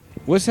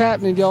What's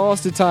happening, y'all?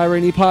 It's the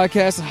Tyranny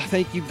Podcast.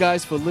 Thank you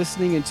guys for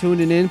listening and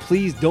tuning in.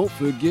 Please don't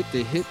forget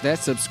to hit that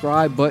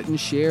subscribe button,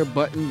 share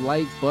button,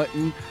 like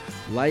button,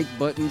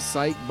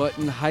 psych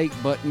button, hike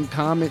button,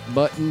 comment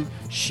button,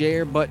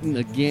 share button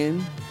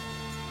again.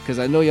 Because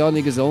I know y'all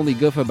niggas are only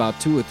good for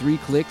about 2 or 3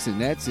 clicks, and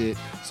that's it.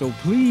 So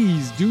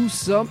please do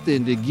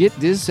something to get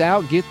this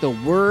out, get the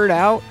word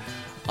out.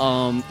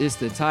 It's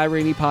the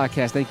Tyranny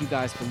Podcast. Thank you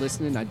guys for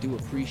listening. I do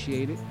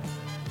appreciate it.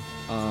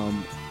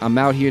 I'm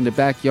out here in the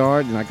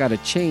backyard, and I got a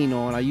chain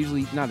on. I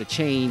usually, not a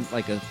chain,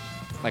 like a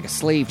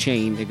slave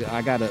chain.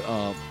 I got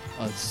a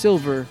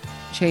silver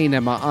chain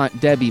that my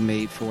Aunt Debbie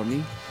made for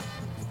me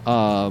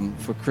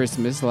for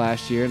Christmas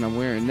last year, and I'm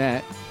wearing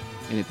that,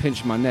 and it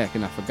pinched my neck,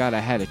 and I forgot I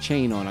had a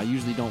chain on. I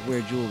usually don't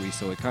wear jewelry,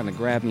 so it kind of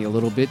grabbed me a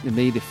little bit and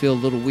made it feel a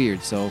little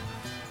weird. So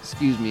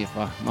excuse me if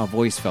my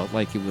voice felt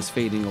like it was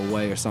fading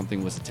away or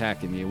something was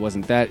attacking me. It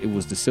wasn't that. It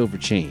was the silver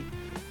chain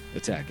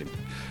attacking me.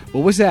 But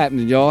what's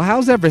happening, y'all?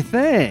 How's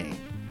everything?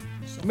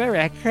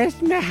 Merry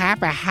Christmas,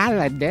 happy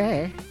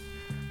holiday.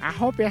 I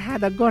hope you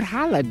had a good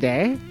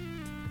holiday.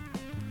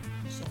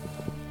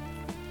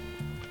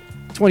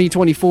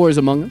 2024 is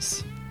among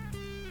us.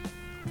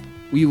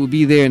 We will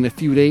be there in a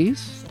few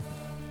days.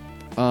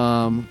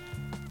 I'm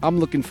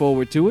looking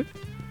forward to it.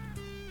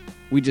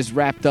 We just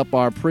wrapped up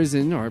our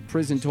prison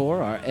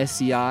tour, our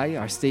SCI,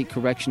 our State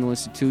Correctional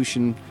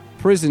Institution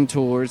prison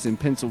tours in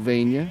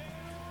Pennsylvania.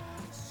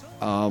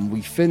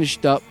 We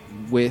finished up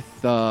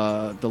with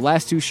the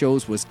last 2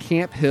 shows was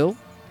Camp Hill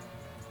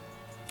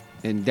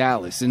in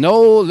Dallas. And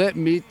oh, let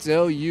me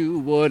tell you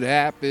what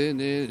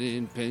happened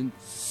in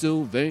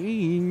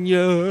Pennsylvania.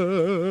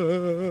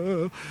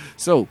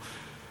 So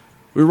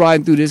we're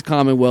riding through this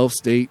Commonwealth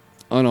state,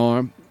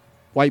 unarmed,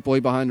 white boy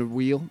behind the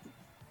wheel.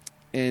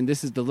 And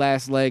this is the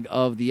last leg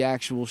of the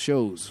actual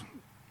shows.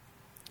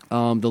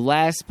 The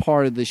last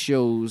part of the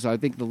shows, I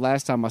think the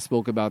last time I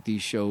spoke about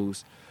these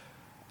shows,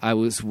 I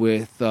was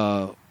with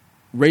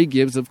Ray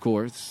Gibbs, of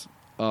course,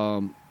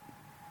 the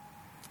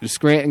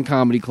Scranton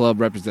Comedy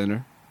Club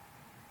representative,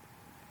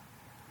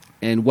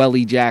 and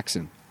Wellie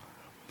Jackson.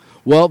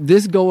 Well,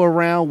 this go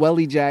around,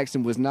 Wellie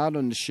Jackson was not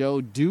on the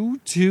show due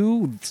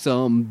to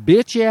some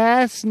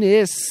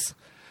bitch-assness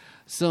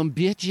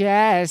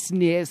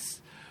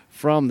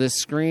from the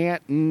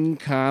Scranton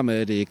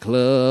Comedy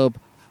Club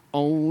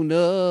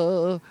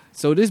owner.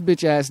 So this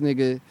bitch-ass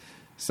nigga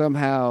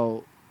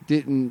somehow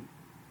didn't,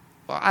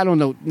 I don't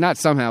know, not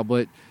somehow,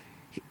 but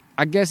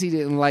I guess he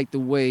didn't like the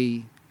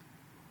way,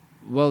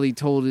 well, he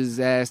told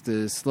his ass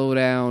to slow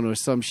down or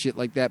some shit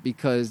like that,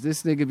 because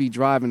this nigga be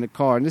driving the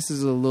car, and this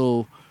is a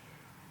little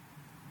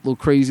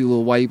crazy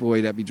little white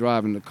boy that be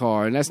driving the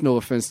car, and that's no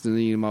offense to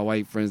any of my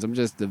white friends. I'm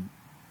just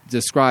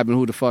describing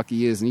who the fuck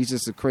he is, and he's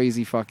just a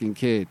crazy fucking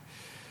kid.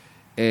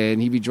 And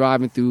he be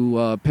driving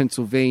through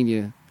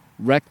Pennsylvania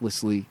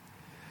recklessly.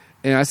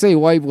 And I say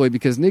white boy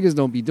because niggas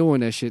don't be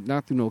doing that shit,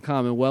 not through no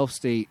Commonwealth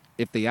state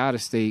if they out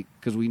of state,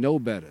 because we know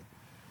better.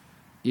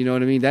 You know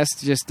what I mean?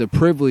 That's just the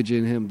privilege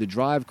in him to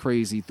drive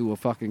crazy through a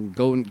fucking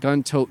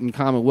gun-toting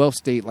Commonwealth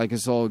state like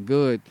it's all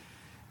good.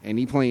 And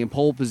he playing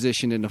pole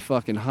position in the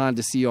fucking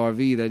Honda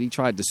CRV that he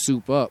tried to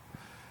soup up,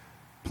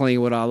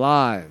 playing with our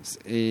lives.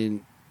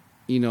 And,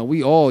 you know,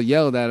 we all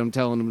yelled at him,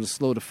 telling him to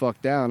slow the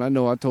fuck down. I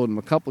know I told him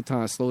a couple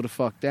times, slow the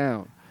fuck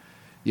down.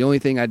 The only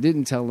thing I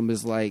didn't tell him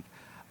is, like,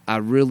 I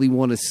really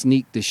want to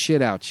sneak the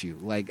shit out you.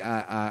 Like,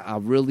 I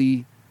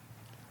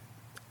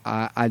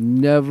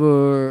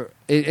never,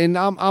 and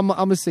I'm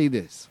gonna say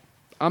this.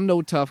 I'm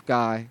no tough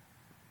guy.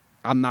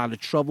 I'm not a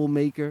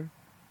troublemaker.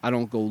 I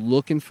don't go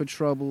looking for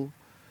trouble.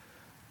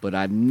 But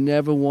I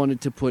never wanted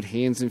to put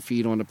hands and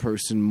feet on a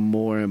person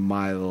more in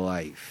my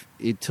life.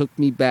 It took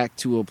me back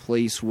to a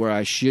place where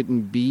I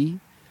shouldn't be.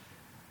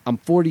 I'm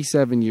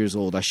 47 years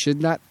old. I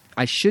should not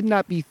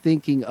be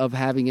thinking of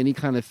having any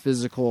kind of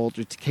physical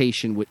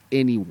altercation with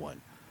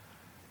anyone,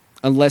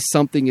 unless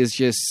something is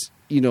just,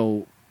 you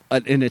know,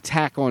 an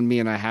attack on me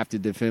and I have to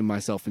defend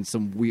myself in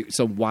some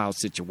wild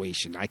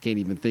situation. I can't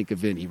even think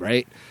of any,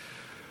 right?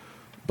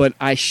 But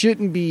I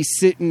shouldn't be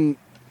sitting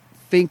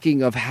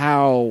thinking of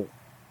how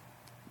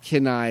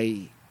can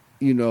I,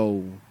 you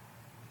know,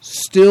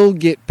 still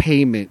get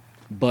payment,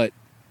 but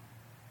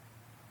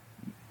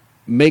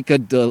make a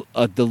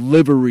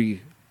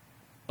delivery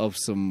of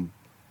some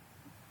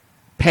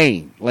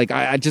pain. Like,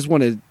 I just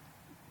want to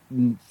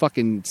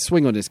fucking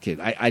swing on this kid.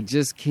 I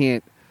just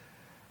can't.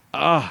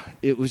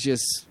 It was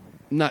just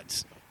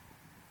nuts.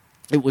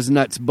 It was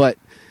nuts. But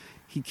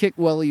he kicked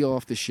Wellie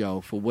off the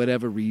show for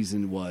whatever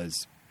reason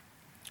was.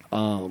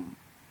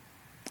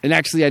 And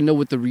actually, I know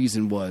what the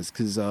reason was,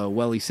 because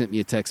Wellie sent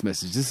me a text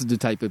message. This is the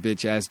type of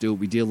bitch-ass dude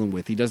we dealing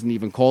with. He doesn't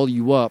even call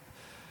you up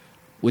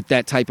with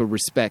that type of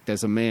respect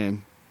as a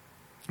man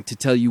to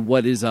tell you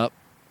what is up,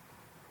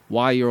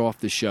 why you're off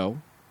the show,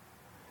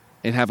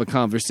 and have a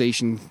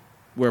conversation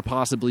where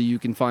possibly you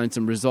can find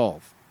some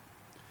resolve.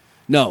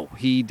 No,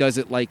 he does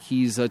it like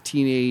he's a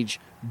teenage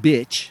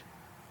bitch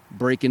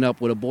breaking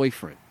up with a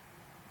boyfriend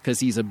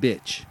because he's a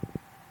bitch.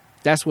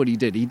 That's what he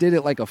did. He did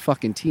it like a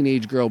fucking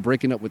teenage girl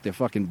breaking up with their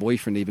fucking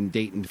boyfriend they've been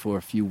dating for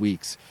a few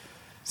weeks.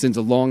 Sends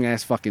a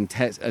long-ass fucking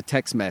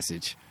text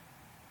message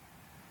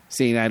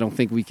saying, I don't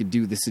think we could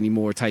do this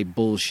anymore type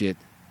bullshit.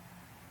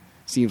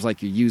 Seems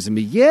like you're using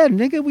me. Yeah,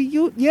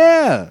 nigga,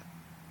 yeah.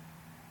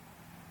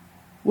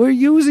 We're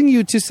using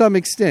you to some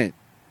extent.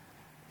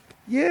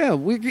 Yeah,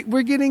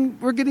 we're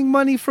getting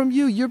money from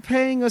you. You're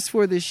paying us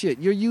for this shit.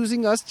 You're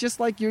using us just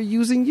like we're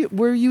using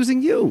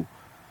you.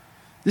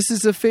 This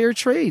is a fair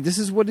trade. This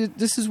is what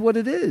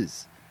it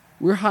is.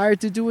 We're hired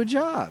to do a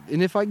job.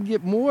 And if I can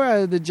get more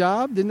out of the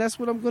job, then that's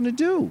what I'm going to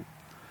do.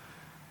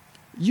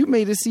 You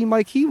made it seem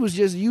like he was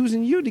just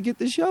using you to get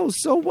the show.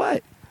 So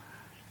what?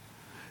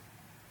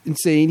 And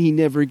saying he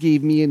never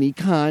gave me any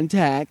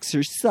contacts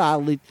or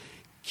solid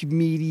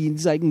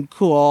comedians I can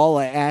call.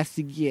 I asked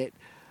to get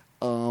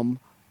what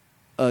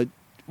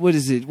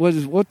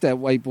that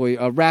white boy,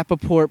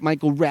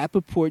 Michael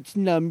Rappaport's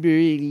number,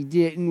 and he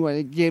didn't want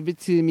to give it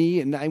to me,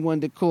 and I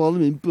wanted to call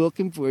him and book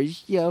him for a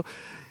show.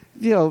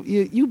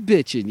 You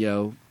bitching,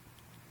 yo.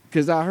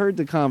 Because I heard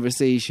the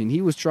conversation.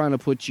 He was trying to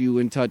put you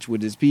in touch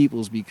with his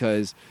peoples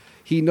because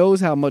he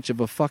knows how much of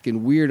a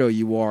fucking weirdo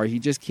you are. He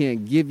just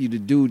can't give you the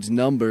dude's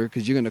number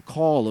because you're going to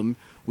call him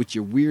with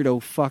your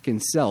weirdo fucking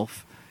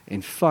self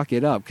and fuck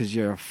it up because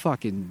you're a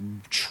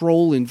fucking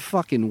trolling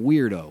fucking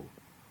weirdo.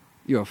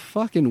 You're a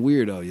fucking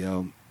weirdo,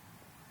 yo.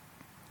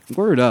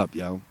 Word up,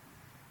 yo.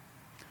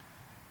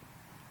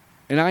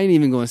 And I ain't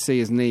even going to say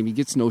his name. He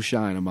gets no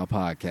shine on my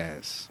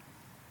podcast.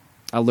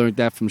 I learned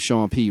that from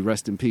Sean P.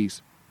 Rest in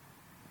peace.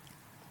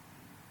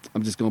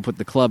 I'm just going to put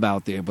the club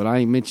out there, but I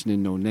ain't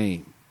mentioning no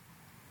name.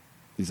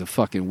 He's a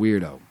fucking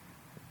weirdo.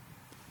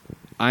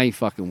 I ain't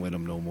fucking with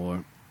him no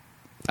more.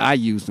 I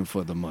used him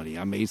for the money.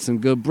 I made some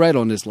good bread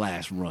on this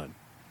last run.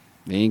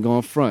 They ain't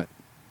going front.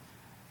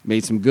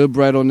 Made some good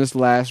bread on this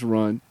last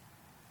run.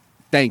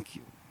 Thank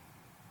you.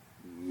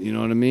 You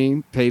know what I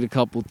mean? Paid a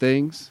couple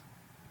things.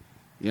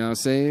 You know what I'm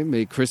saying?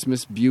 Made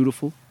Christmas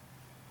beautiful.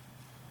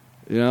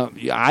 You know,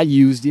 I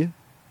used you.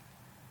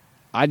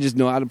 I just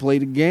know how to play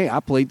the game. I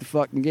played the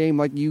fucking game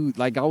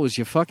like I was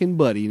your fucking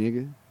buddy,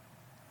 nigga.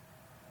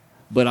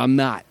 But I'm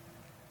not.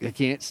 I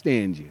can't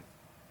stand you.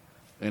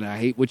 And I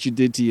hate what you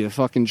did to your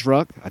fucking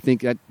truck. I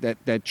think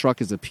that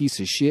truck is a piece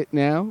of shit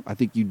now. I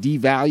think you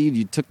devalued.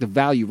 You took the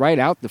value right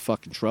out the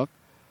fucking truck.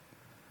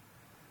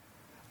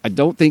 I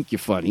don't think you're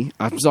funny.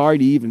 I'm sorry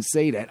to even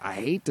say that. I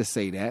hate to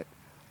say that.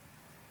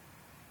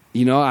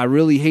 You know, I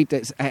really hate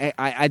that.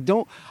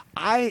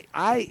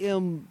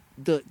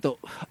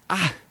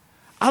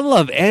 I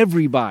love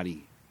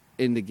everybody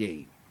in the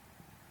game.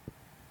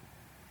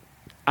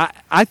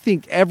 I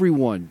think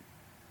everyone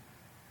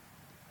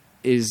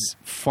is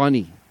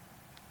funny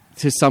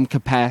to some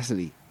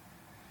capacity.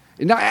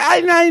 And I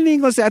ain't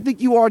even gonna say I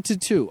think you are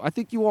too. I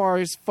think you are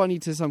as funny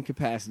to some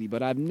capacity,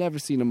 but I've never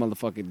seen a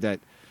motherfucker that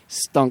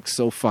stunk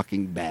so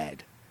fucking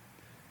bad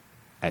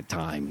at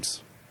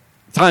times.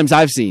 Times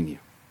I've seen you.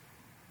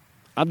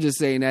 I'm just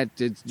saying that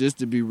just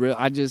to be real.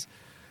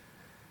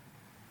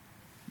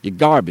 You're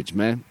garbage,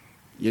 man.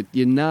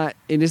 You're not,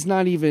 and it's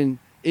not even,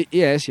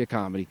 it's your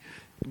comedy.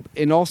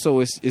 And also,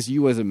 it's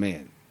you as a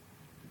man.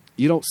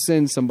 You don't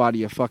send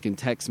somebody a fucking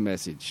text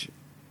message.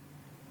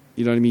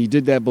 You know what I mean? You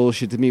did that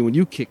bullshit to me when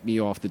you kicked me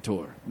off the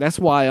tour. That's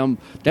why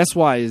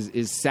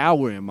is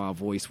sour in my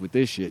voice with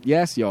this shit.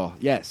 Yes, y'all.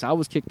 Yes, I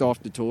was kicked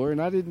off the tour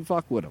and I didn't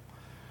fuck with him.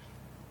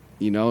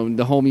 You know, and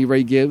the homie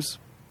Ray Gibbs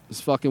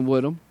was fucking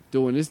with him,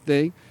 doing his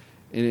thing.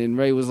 And then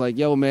Ray was like,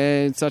 yo,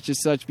 man, such and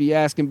such be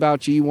asking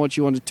about you. He wants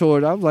you on the tour.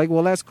 And I was like,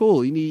 well, that's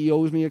cool. He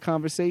owes me a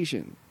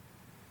conversation.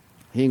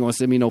 He ain't going to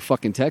send me no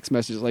fucking text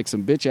message like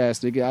some bitch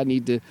ass nigga.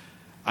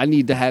 I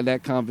need to have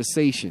that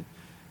conversation.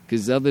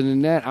 Because other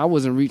than that, I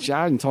wasn't reaching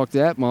out and talked to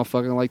that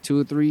motherfucker in like 2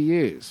 or 3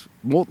 years.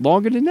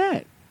 Longer than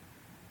that.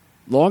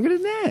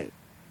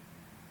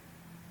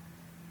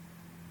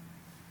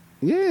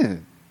 Yeah.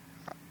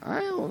 I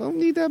don't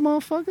need that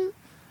motherfucker.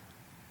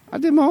 I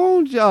did my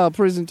own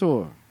prison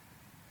tour.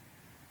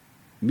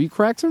 Me,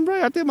 Cracks, and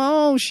Ray. I did my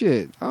own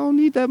shit. I don't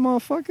need that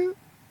motherfucker.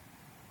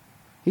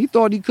 He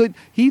thought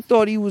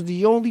he was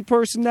the only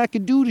person that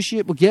could do the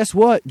shit. But guess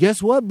what?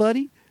 Guess what,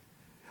 buddy?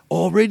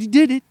 Already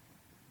did it.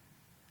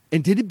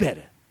 And did it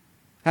better.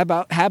 How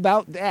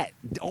about that?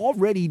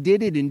 Already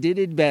did it and did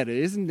it better.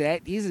 Isn't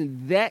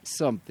that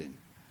something?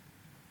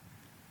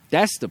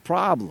 That's the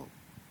problem.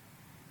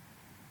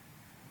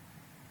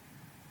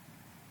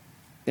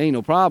 Ain't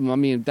no problem. I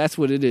mean, that's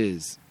what it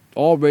is.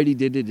 Already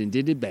did it and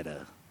did it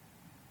better.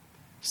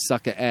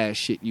 Sucker ass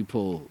shit you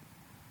pulled.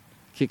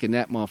 Kicking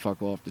that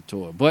motherfucker off the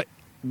tour. But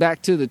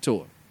back to the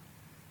tour.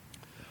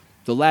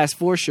 The last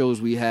 4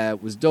 shows we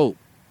had was dope.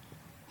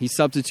 He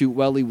substitute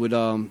Welly with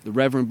the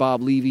Reverend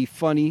Bob Levy.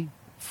 Funny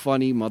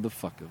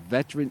motherfucker.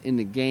 Veteran in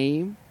the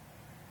game.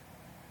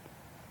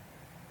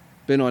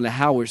 Been on the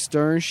Howard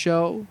Stern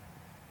show.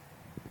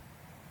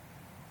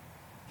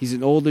 He's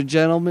an older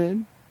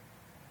gentleman.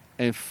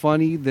 And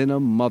funny than a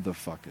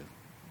motherfucker.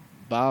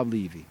 Bob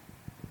Levy.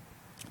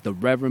 The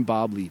Reverend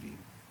Bob Levy.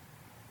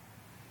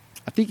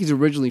 I think he's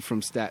originally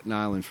from Staten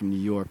Island, from New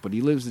York, but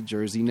he lives in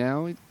Jersey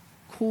now.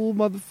 Cool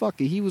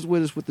motherfucker. He was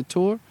with us with the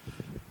tour.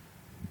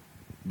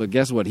 But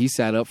guess what? He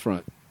sat up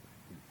front.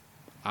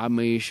 I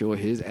made sure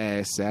his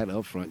ass sat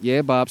up front.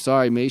 Yeah, Bob,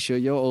 sorry. Made sure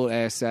your old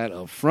ass sat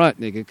up front,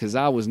 nigga, because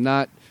I was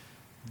not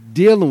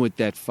dealing with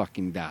that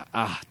fucking guy.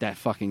 That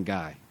fucking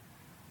guy.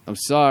 I'm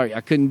sorry.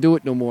 I couldn't do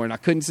it no more. And I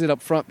couldn't sit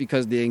up front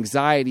because the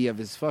anxiety of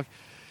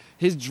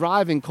his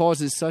driving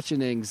causes such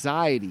an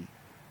anxiety.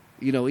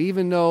 You know,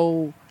 even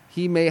though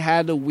he may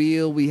have the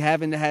wheel, we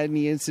haven't had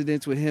any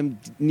incidents with him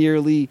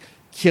nearly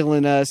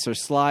killing us or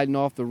sliding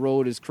off the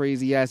road as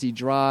crazy as he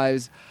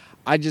drives.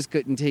 I just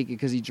couldn't take it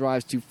because he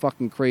drives too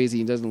fucking crazy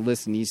and doesn't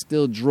listen. He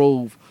still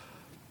drove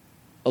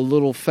a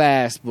little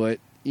fast, but,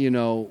 you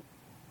know,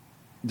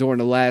 during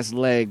the last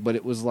leg, but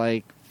it was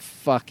like,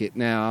 fuck it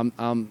now.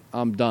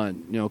 I'm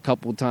done. You know, a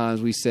couple of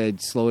times we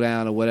said slow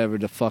down or whatever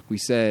the fuck we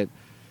said.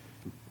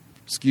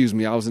 Excuse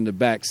me, I was in the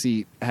back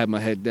seat, had my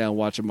head down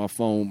watching my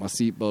phone, my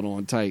seatbelt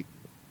on tight,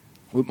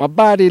 with my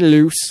body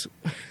loose.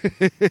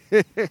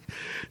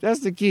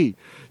 That's the key.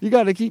 You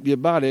got to keep your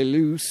body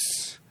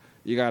loose.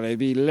 You got to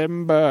be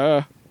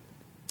limber.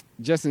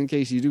 Just in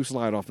case you do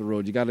slide off the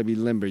road, you got to be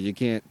limber. You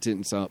can't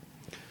tense up.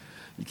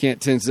 You can't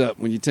tense up.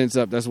 When you tense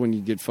up, that's when you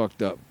get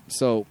fucked up.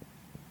 So,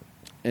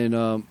 and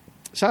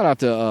shout out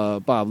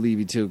to Bob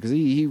Levy, too, because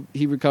he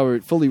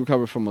fully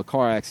recovered from a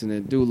car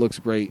accident. Dude looks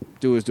great.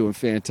 Dude is doing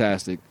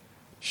fantastic.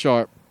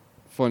 Sharp.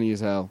 Funny as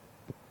hell.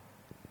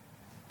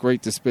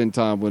 Great to spend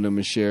time with him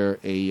and share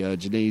a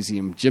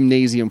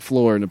gymnasium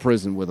floor in the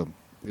prison with him.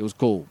 It was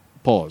cool.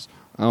 Pause.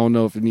 I don't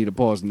know if you need a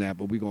pause in that,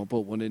 but we're going to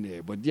put one in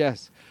there. But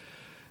yes,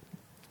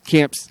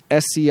 Camp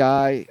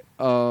SCI,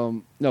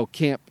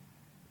 Camp,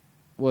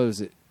 what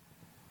is it?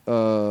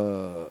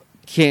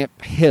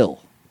 Camp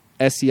Hill,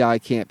 SCI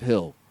Camp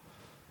Hill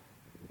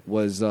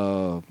was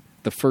the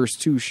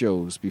first two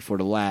shows before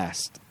the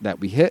last that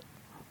we hit.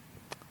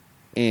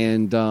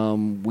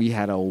 And we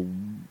had a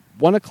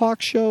 1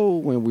 o'clock show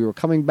when we were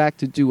coming back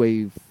to do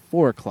a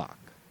 4 o'clock.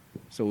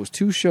 So it was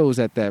two shows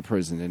at that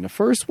prison. And the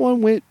first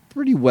one went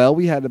pretty well.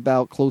 We had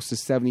about close to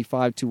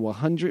 75 to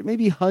 100,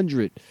 maybe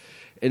 100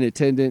 in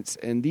attendance.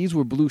 And these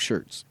were blue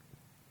shirts.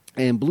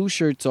 And blue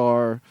shirts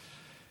are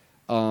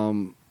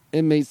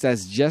inmates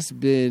that's just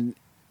been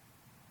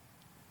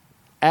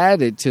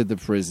added to the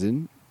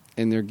prison.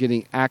 And they're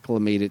getting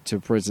acclimated to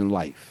prison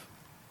life.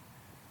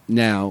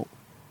 Now,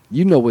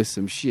 you know it's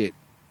some shit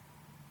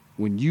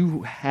when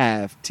you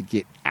have to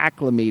get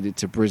acclimated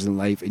to prison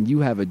life and you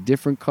have a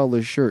different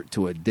color shirt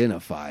to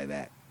identify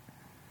that.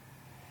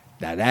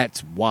 Now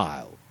that's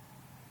wild.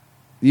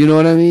 You know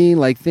what I mean?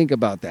 Like, think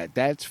about that.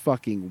 That's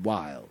fucking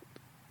wild.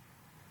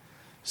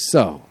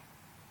 So,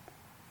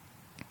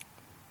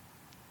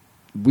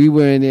 we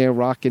were in there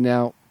rocking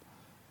out.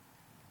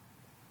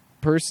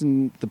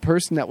 The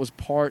person that was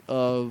part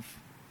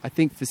of, I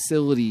think,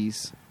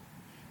 facilities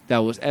that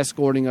was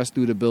escorting us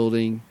through the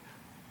building,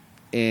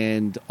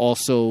 and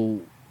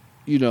also,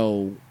 you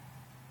know,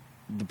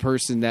 the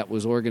person that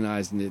was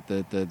organizing it,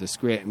 the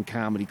Scrant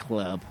Comedy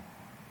Club,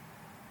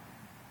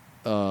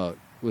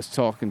 was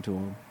talking to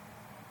him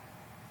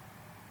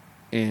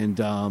and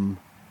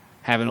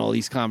having all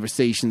these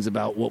conversations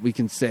about what we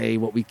can say,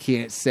 what we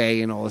can't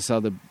say, and all this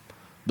other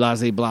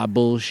blase blah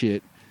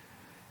bullshit.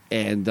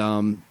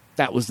 And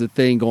that was the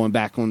thing going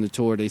back on the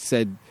tour. They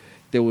said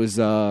there was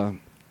a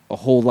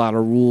whole lot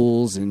of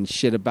rules and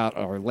shit about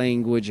our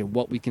language and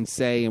what we can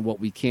say and what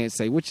we can't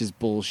say, which is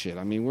bullshit.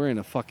 I mean, we're in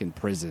a fucking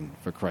prison,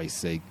 for Christ's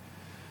sake.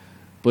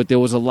 But there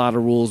was a lot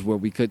of rules where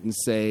we couldn't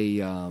say,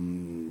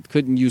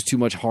 couldn't use too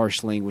much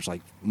harsh language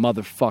like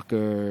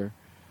motherfucker.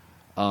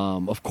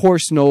 Of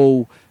course,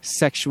 no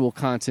sexual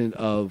content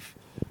of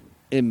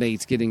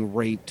inmates getting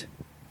raped,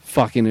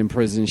 fucking in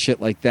prison, shit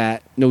like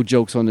that. No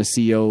jokes on the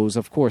COs.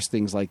 Of course,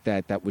 things like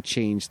that would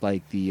change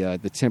like the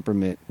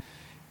temperament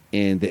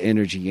and the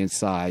energy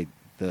inside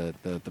the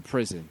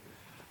prison.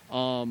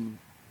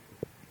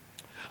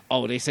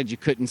 They said you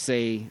couldn't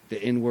say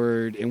the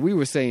N-word. And we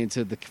were saying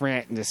to the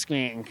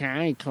Scranton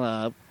Comedy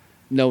Club,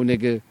 no,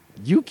 nigga,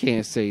 you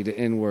can't say the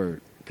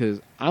N-word because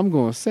I'm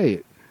going to say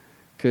it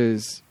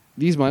because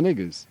these my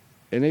niggas.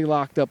 And they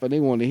locked up and they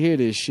want to hear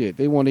this shit.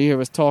 They want to hear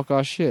us talk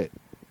our shit.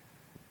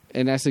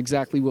 And that's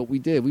exactly what we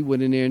did. We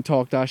went in there and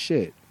talked our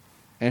shit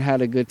and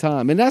had a good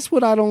time. And that's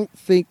what I don't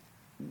think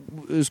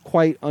is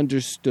quite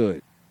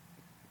understood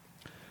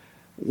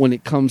when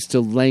it comes to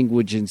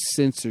language and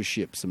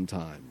censorship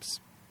sometimes.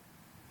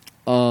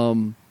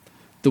 The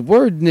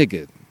word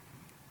nigga,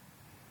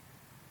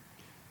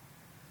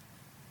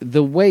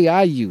 the way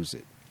I use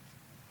it,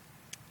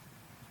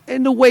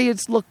 and the way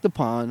it's looked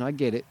upon, I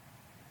get it.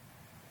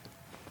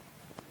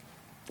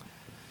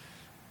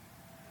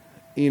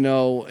 You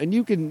know, and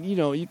you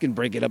can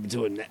break it up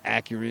into an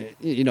accurate,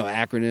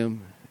 acronym,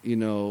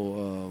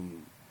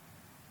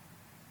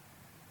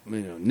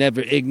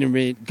 never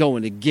ignorant,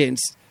 going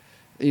against,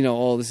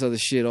 all this other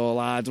shit, all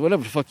odds,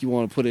 whatever the fuck you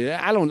want to put it.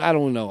 I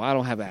don't know. I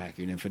don't have an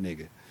acronym for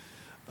nigga.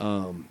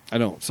 I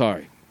don't,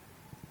 sorry.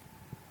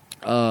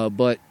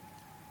 But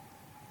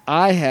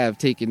I have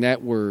taken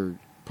that word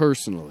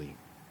personally,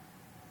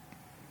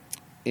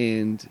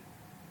 and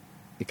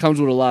it comes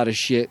with a lot of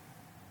shit.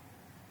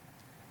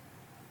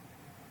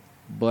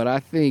 But I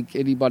think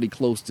anybody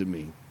close to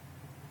me,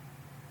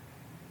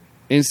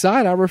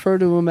 inside, I refer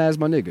to him as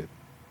my nigga.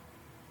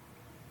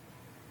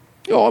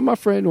 Or my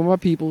friend, or my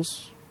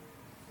peoples,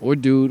 or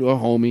dude, or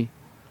homie.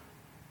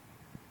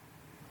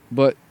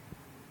 But,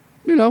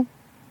 you know,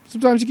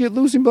 sometimes you get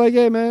loose and be like,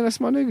 hey, man, that's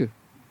my nigga.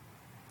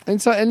 And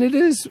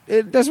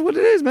that's what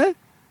it is, man.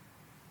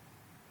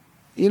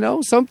 You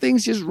know, some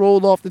things just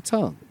roll off the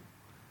tongue.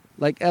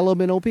 Like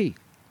LMNOP.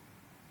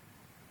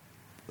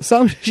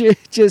 Some shit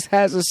just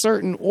has a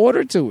certain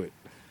order to it.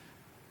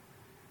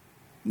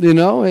 You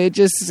know, it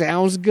just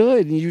sounds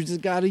good and you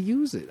just got to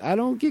use it. I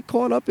don't get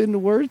caught up in the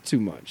word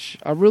too much.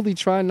 I really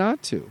try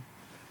not to.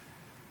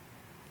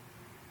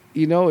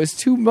 You know, it's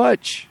too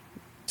much.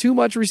 Too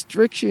much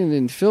restriction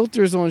and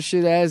filters on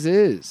shit as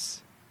is.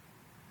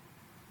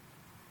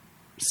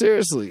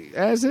 Seriously,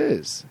 as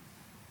is.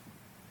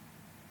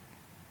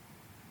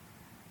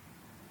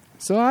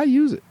 So I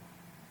use it.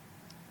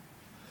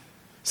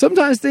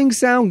 Sometimes things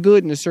sound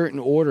good in a certain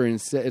order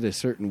and said a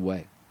certain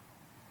way.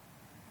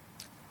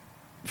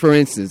 For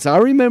instance, I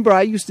remember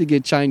I used to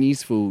get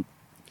Chinese food.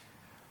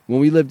 When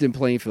we lived in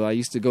Plainfield, I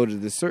used to go to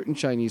this certain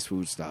Chinese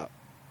food stop.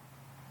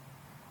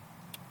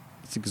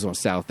 I think it was on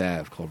South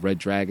Ave called Red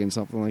Dragon,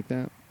 something like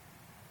that.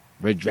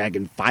 Red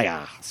Dragon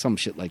Fire, some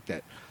shit like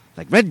that.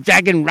 Like Red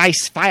Dragon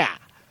Rice Fire.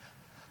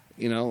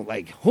 You know,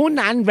 like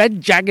Hunan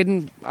Red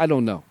Dragon, I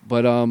don't know.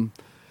 But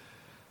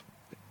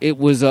it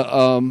was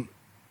a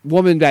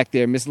woman back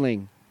there, Miss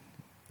Ling.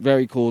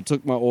 Very cool,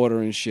 took my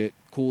order and shit.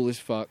 Cool as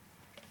fuck.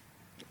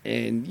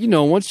 And, you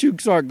know, once you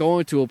start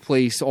going to a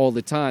place all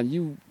the time,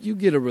 you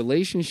get a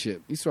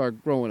relationship. You start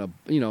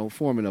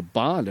forming a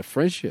bond, a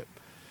friendship.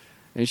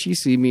 And she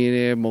see me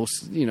in there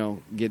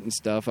getting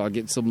stuff. I'll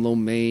get some lo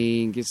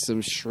mein, get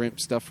some shrimp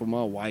stuff for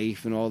my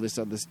wife and all this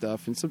other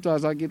stuff. And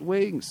sometimes I get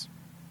wings.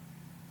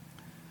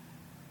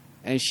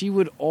 And she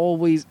would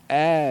always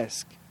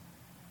ask,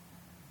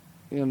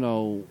 you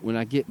know, when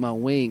I get my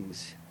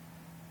wings,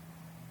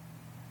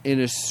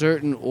 in a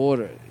certain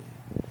order.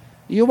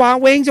 You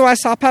want wings or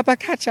salt, pepper,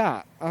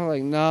 ketchup? I was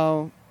like,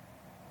 no.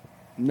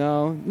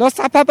 No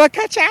salt, pepper,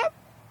 ketchup?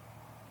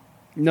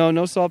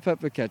 No salt,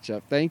 pepper,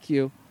 ketchup. Thank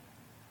you.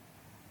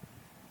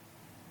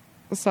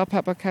 Salt,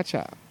 pepper,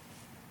 ketchup.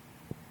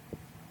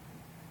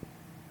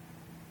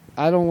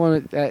 I don't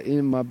want that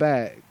in my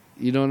bag.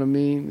 You know what I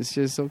mean? It's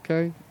just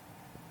okay.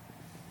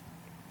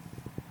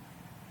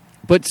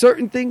 But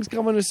certain things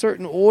come in a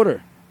certain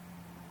order.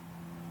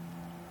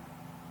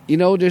 You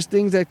know, there's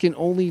things that can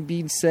only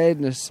be said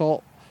in a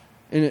salt.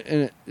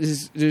 Let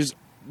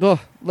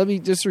me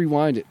just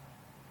rewind it.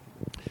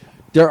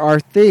 There are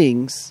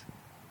things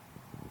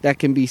that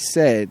can be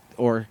said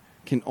or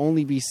can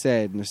only be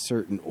said in a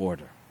certain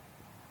order.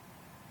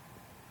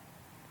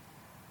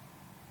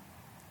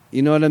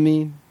 You know what I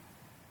mean?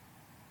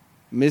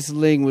 Miss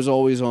Ling was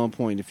always on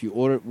point. If you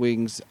ordered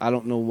wings, I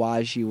don't know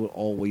why she would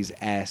always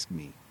ask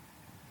me,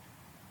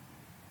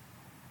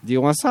 do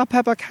you want salt,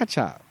 pepper,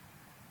 ketchup?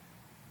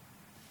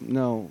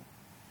 No,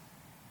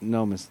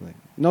 Miss Ling.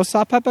 No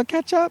salt, pepper,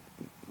 ketchup?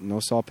 No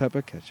salt,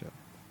 pepper, ketchup.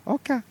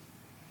 Okay.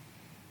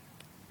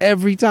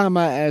 Every time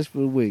I ask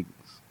for wings.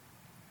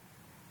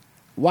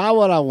 Why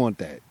would I want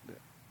that?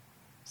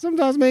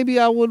 Sometimes maybe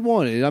I would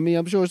want it. I mean,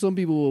 I'm sure some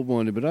people would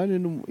want it, but I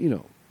didn't, you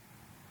know.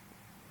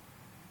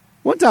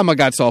 One time I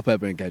got salt,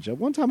 pepper, and ketchup.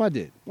 One time I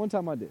did.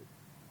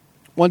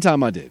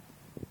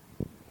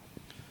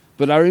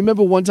 But I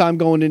remember one time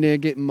going in there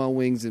getting my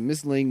wings, and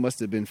Miss Ling must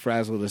have been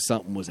frazzled or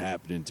something was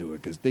happening to her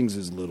because things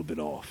was a little bit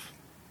off.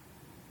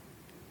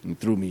 And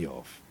threw me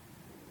off.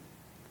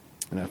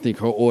 And I think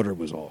her order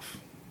was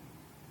off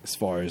as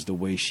far as the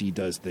way she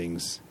does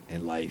things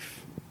in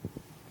life.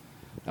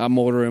 I'm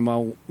ordering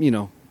my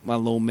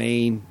lo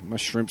mein, my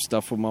shrimp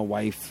stuff for my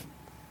wife,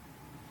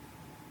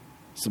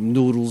 some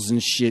noodles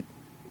and shit.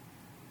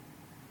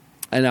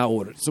 And I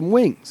ordered some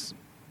wings.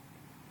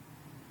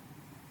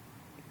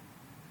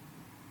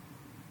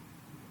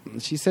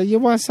 And she said, you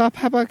want salt,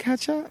 pepper,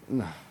 ketchup?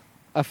 No,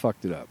 I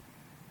fucked it up.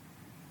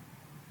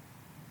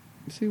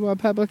 You see what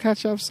pepper,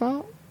 ketchup,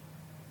 salt?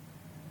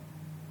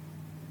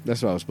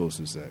 That's what I was supposed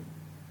to say.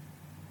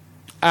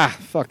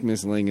 Fuck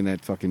Miss Ling and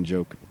that fucking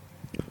joke.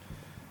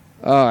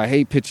 Oh, I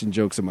hate pitching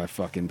jokes on my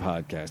fucking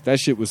podcast. That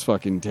shit was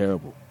fucking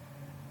terrible.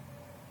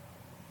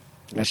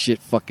 That shit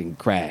fucking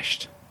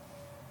crashed.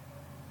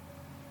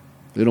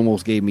 It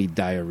almost gave me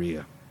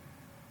diarrhea.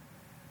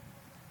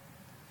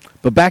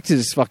 But back to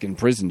this fucking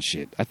prison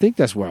shit. I think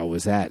that's where I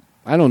was at.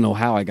 I don't know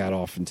how I got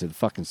off into the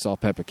fucking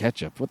salt, pepper,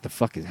 ketchup. What the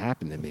fuck has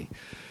happened to me?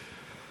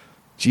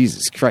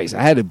 Jesus Christ.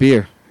 I had a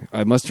beer.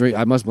 I must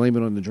blame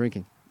it on the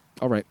drinking.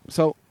 All right.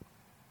 So,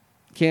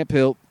 Camp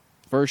Hill,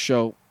 first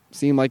show.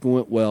 Seemed like it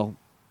went well.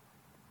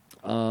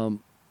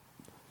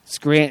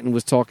 Scranton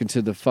was talking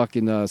to the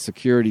fucking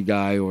security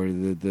guy or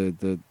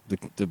the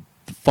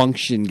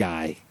function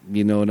guy.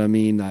 You know what I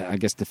mean? I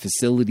guess the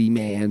facility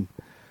man.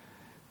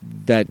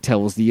 that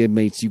tells the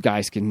inmates, you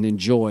guys can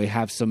enjoy,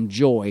 have some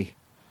joy.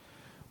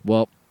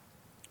 Well,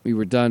 we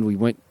were done.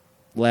 We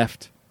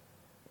left,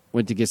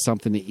 went to get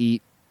something to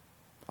eat,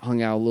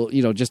 hung out a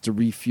little, just to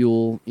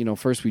refuel.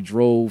 First we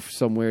drove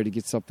somewhere to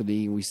get something to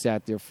eat, and we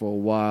sat there for a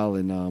while,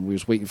 and we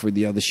was waiting for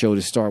the other show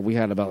to start. We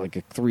had about like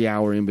a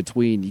 3-hour in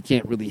between. You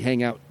can't really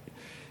hang out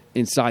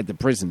inside the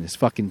prison. It's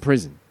fucking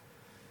prison.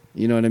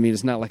 You know what I mean?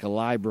 It's not like a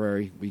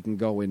library. We can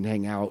go and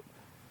hang out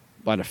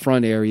by the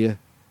front area.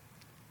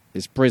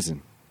 It's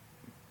prison.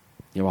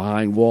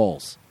 Behind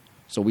walls.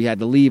 So we had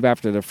to leave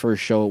after the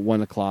first show at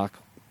 1 o'clock.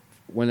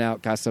 Went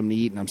out, got something to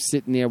eat, and I'm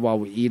sitting there while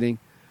we're eating.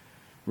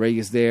 Ray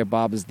is there,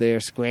 Bob is there,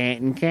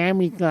 Scrant and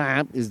Comedy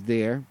Club is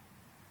there.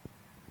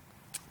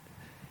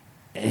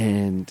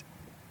 And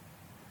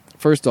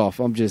first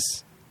off, I'm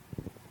just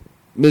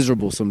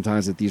miserable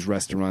sometimes at these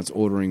restaurants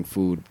ordering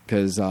food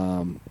because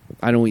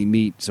I don't eat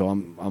meat, so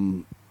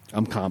I'm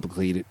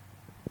complicated.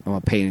 I'm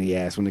a pain in the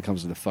ass when it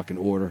comes to the fucking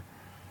order.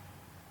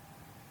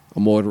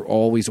 I'm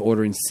always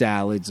ordering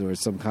salads or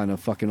some kind of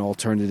fucking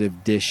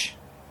alternative dish.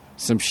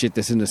 Some shit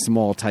that's in a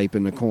small type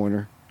in the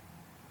corner.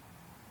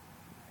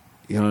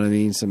 You know what I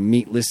mean? Some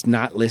meatless,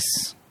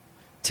 knotless,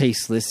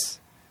 tasteless,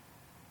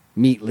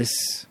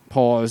 meatless,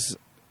 pause,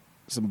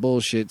 some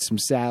bullshit, some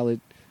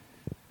salad,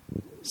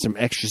 some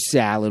extra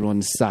salad on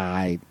the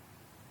side.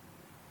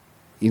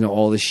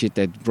 All the shit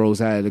that grows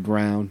out of the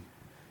ground.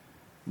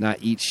 Not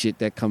eat shit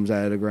that comes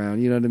out of the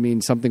ground. You know what I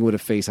mean? Something with a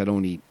face I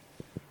don't eat.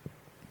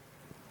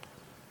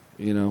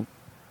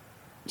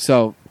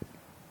 So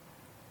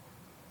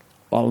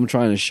while I'm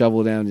trying to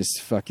shovel down this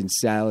fucking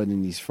salad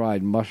and these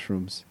fried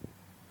mushrooms,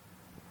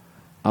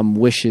 I'm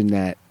wishing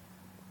that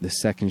the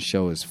second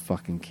show is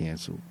fucking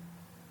canceled.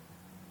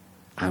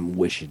 I'm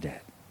wishing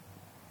that.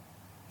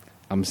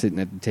 I'm sitting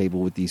at the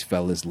table with these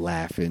fellas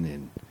laughing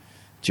and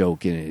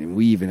joking, and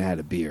we even had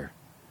a beer.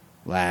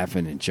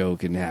 Laughing and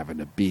joking, having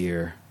a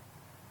beer.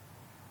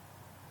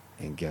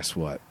 And guess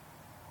what?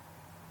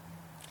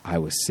 I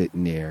was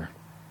sitting there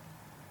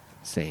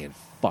saying,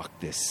 fuck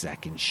this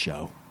second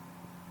show.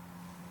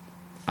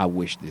 I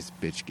wish this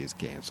bitch gets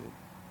canceled.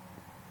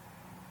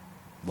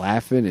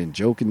 Laughing and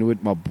joking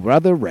with my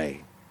brother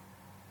Ray.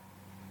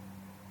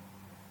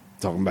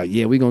 Talking about,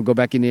 yeah, we're going to go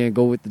back in there and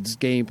go with this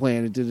game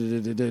plan.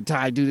 And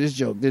Ty, do this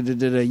joke.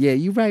 Yeah,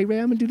 you right, Ray.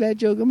 I'm going to do that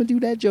joke. I'm going to do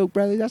that joke,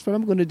 brother. That's what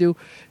I'm going to do.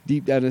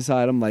 Deep down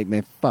inside, I'm like,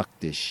 man, fuck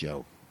this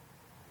show.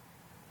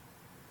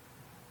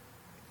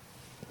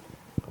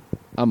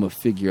 I'm going to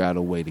figure out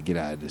a way to get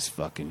out of this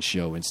fucking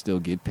show and still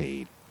get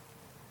paid.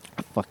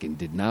 I fucking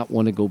did not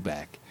want to go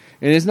back.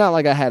 And it's not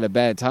like I had a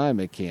bad time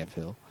at Camp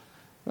Hill.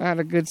 I had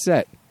a good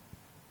set.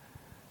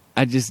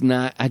 I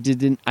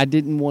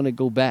didn't want to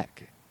go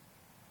back.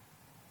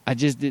 I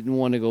just didn't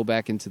want to go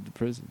back into the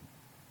prison.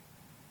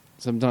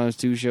 Sometimes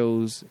 2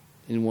 shows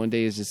in one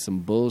day is just some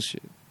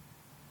bullshit.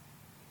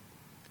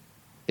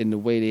 And the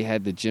way they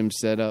had the gym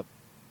set up.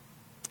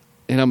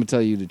 And I'm going to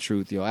tell you the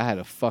truth, I had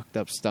a fucked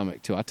up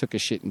stomach, too. I took a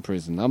shit in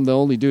prison. I'm the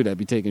only dude that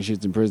be taking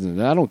shits in prison.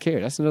 And I don't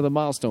care. That's another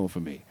milestone for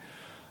me.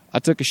 I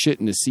took a shit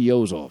in the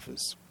CO's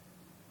office.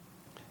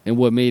 And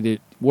what made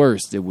it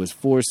worse, there was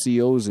 4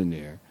 COs in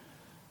there.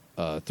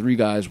 3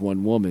 guys,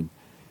 1 woman.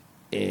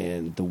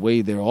 And the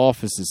way their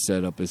office is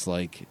set up is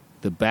like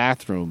the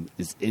bathroom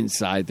is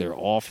inside their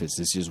office.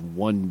 It's just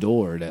one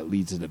door that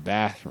leads to the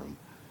bathroom.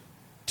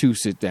 2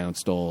 sit-down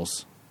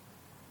stalls.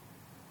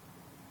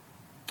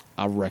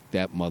 I wrecked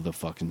that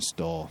motherfucking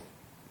stall.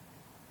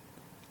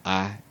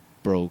 I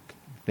broke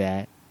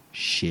that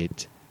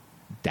shit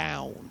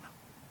down.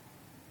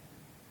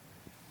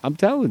 I'm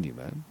telling you,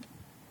 man.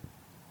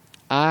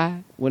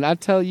 When I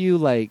tell you,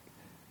 like,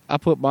 I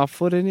put my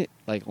foot in it,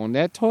 like, on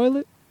that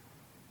toilet,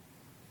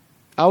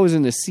 I was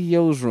in the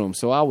CO's room,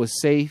 so I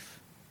was safe.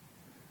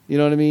 You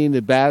know what I mean?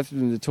 The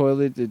bathroom, the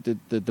toilet,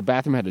 the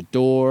bathroom had a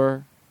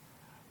door.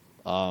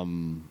 It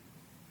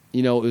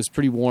was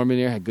pretty warm in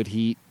there, had good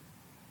heat.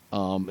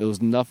 It was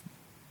enough,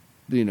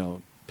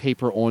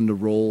 paper on the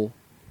roll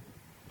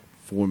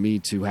for me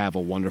to have a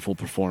wonderful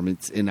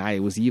performance. And I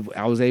was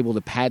able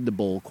to pad the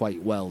bowl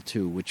quite well,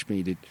 too, which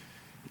made it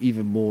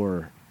even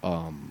more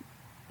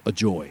a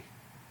joy.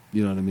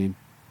 You know what I mean?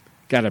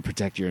 Got to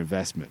protect your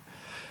investment.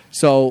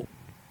 So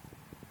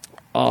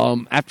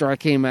after I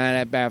came out of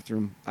that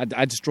bathroom,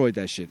 I destroyed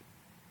that shit.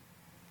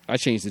 I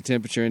changed the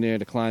temperature in there,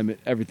 the climate,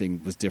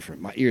 everything was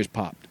different. My ears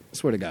popped, I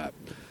swear to God.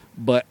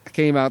 But I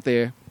came out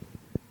there,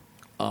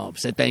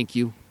 said thank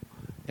you,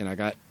 and I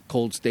got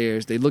cold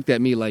stares. They looked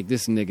at me like,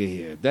 this nigga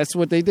here. That's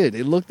what they did.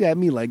 They looked at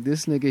me like,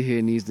 this nigga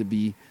here needs to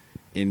be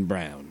in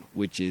brown,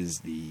 which is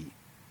the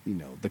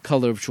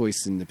color of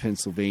choice in the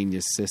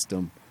Pennsylvania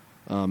system,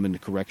 in the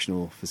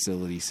correctional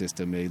facility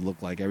system. They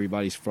look like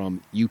everybody's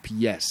from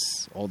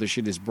UPS. All their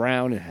shit is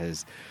brown. It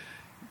has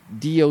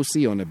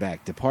DOC on the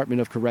back,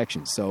 Department of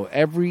Corrections. So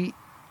every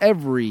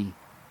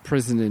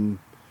prison in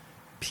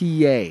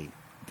PA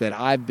that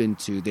I've been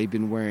to, they've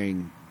been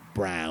wearing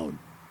brown.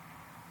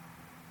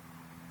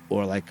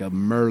 Or like a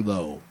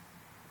Merlot.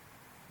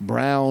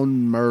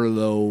 Brown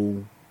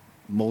Merlot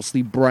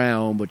mostly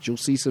brown, but you'll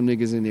see some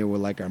niggas in there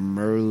with like a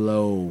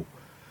Merlot,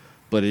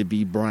 but it'd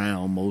be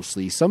brown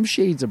mostly. Some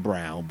shades of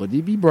brown, but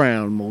it'd be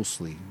brown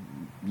mostly.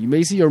 You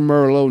may see a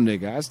Merlot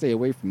nigga. I stay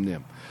away from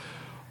them.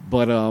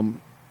 But,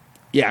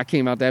 yeah, I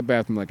came out that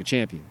bathroom like a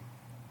champion.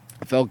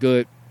 I felt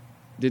good.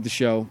 Did the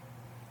show.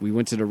 We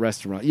went to the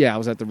restaurant. Yeah, I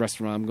was at the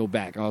restaurant. I'm going to go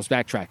back. I was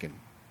backtracking.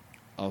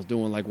 I was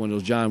doing like one of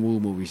those John Woo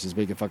movies, just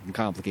make it fucking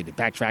complicated.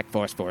 Backtrack,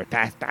 fast forward.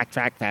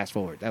 Backtrack, fast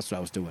forward. That's what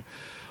I was doing.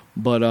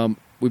 But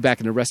we're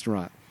back in the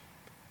restaurant.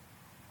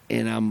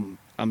 And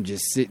I'm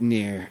just sitting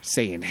there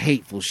saying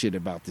hateful shit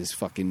about this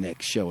fucking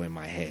next show in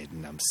my head.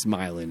 And I'm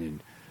smiling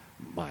in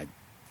my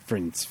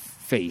friend's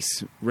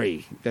face.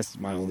 Ray, that's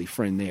my only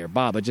friend there.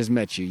 Bob, I just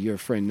met you. You're a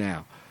friend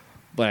now.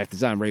 But at the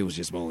time, Ray was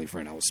just my only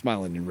friend. I was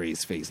smiling in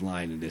Ray's face,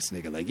 lying to this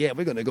nigga like, yeah,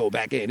 we're going to go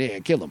back in there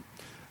and kill him.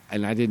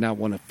 And I did not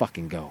want to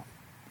fucking go.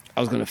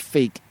 I was going to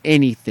fake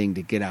anything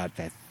to get out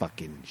that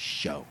fucking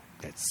show,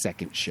 that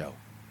second show.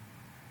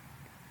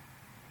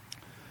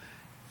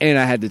 And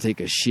I had to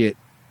take a shit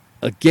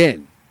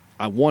again.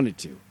 I wanted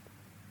to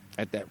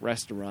at that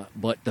restaurant,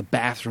 but the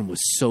bathroom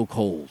was so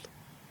cold.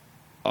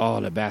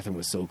 Oh, the bathroom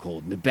was so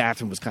cold. And the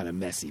bathroom was kind of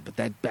messy, but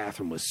that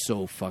bathroom was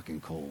so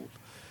fucking cold.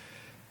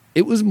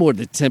 It was more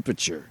the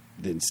temperature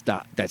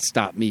that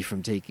stopped me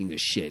from taking a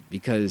shit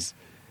because,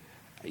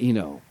 you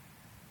know,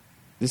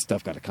 this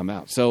stuff got to come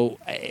out. So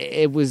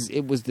it was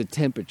the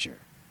temperature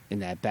in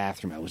that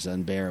bathroom that was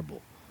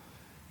unbearable.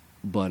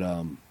 But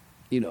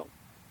you know,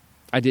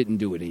 I didn't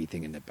do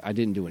anything in the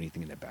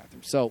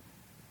bathroom. So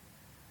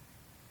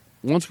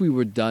once we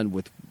were done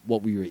with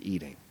what we were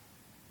eating,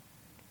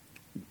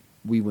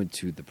 we went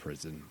to the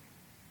prison.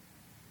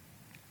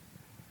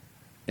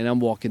 And I'm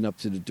walking up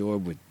to the door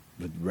with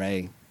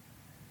Ray,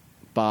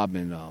 Bob,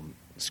 and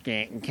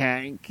Scrant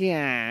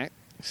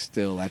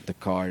still at the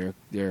car.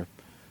 They're a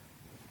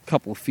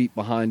couple feet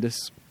behind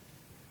us.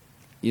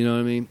 You know what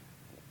I mean?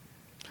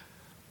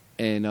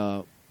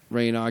 And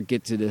Ray and I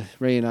get to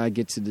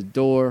the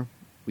door.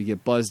 We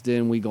get buzzed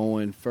in. We go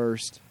in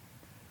first.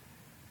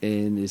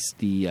 And it's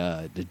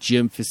the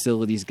gym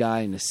facilities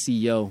guy and the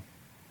CEO.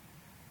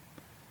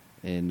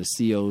 And the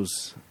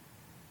CEO's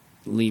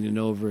leaning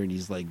over, and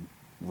he's like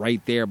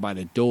right there by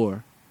the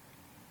door.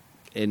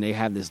 And they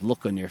have this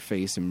look on their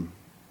face, and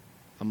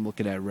I'm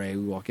looking at Ray.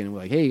 We walk in, and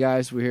we're like, "Hey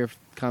guys, we're here for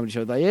the comedy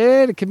show." They're like,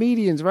 "Yeah, the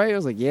comedians, right?" I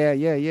was like, "Yeah,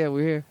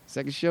 we're here,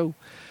 second show."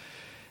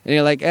 And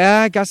they're like,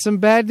 "I got some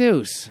bad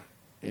news."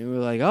 And we're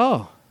like,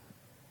 "Oh,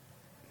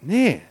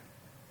 man,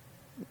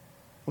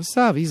 what's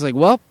up?" He's like,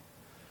 "Well,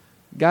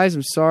 guys,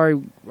 I'm sorry.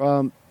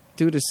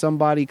 Due to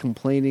somebody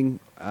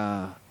complaining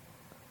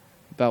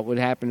about what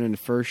happened in the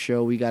first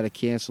show, we got to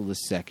cancel the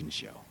second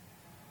show.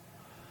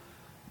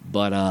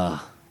 But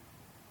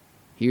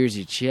here's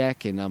your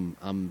check, and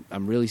I'm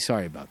really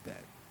sorry about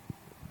that."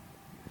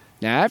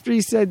 Now, after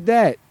he said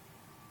that,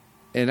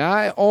 and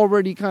I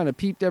already kind of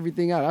peeped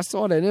everything out, I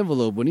saw that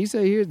envelope. When he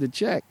said, "Here's the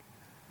check,"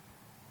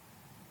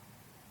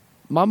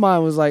 my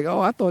mind was like,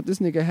 "Oh, I thought this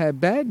nigga had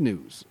bad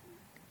news."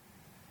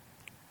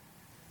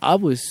 I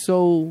was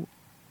so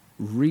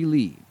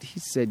relieved. He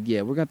said,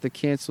 "Yeah, we're going to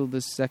cancel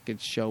the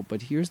second show,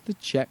 but here's the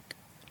check."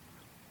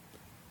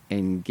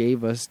 And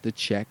gave us the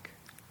check.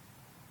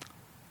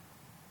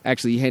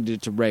 Actually, he handed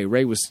it to Ray.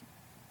 Ray was,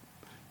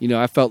 you know,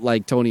 I felt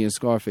like Tony and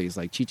Scarface,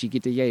 like, "Chi-Chi,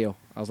 get the yayo."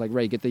 I was like,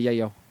 "Ray, get the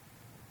yayo.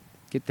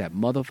 Get that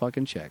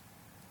motherfucking check."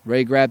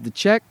 Ray grabbed the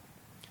check.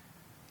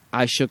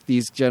 I shook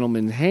these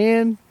gentlemen's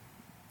hand.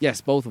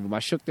 Yes, both of them. I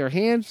shook their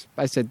hands.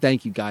 I said,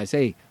 "Thank you, guys.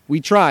 Hey, we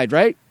tried,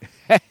 right?"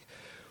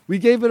 We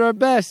gave it our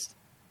best.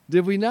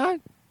 Did we not?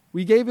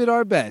 We gave it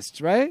our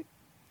best, right?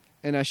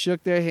 And I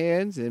shook their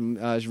hands, and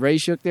Ray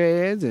shook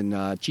their hands, and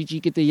Chi-Chi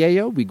get the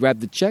yayo. We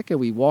grabbed the check, and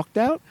we walked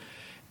out.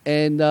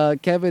 And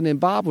Kevin and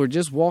Bob were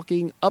just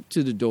walking up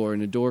to the door,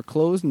 and the door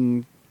closed,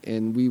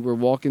 and we were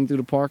walking through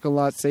the parking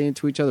lot saying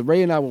to each other.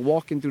 Ray and I were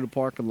walking through the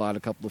parking lot a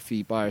couple of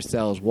feet by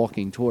ourselves,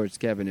 walking towards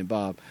Kevin and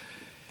Bob.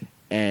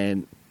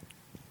 And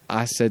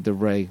I said to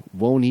Ray,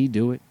 "Won't he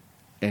do it?"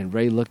 And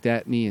Ray looked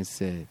at me and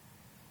said,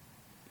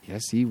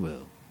 "Yes, he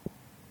will."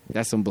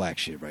 That's some black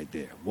shit right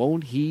there.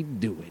 Won't he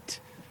do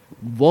it?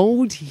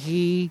 Won't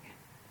he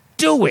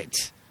do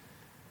it?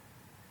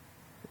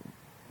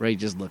 Ray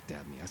just looked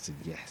at me. I said,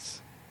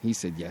 "Yes." He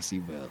said, "Yes, he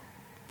will."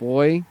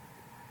 Boy,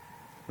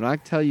 when I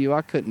tell you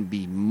I couldn't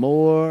be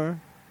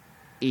more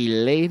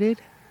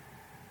elated.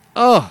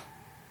 Oh.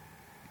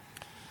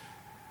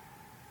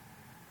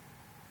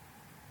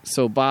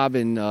 So Bob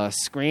and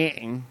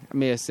Scranton, I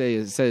may have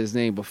said his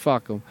name, but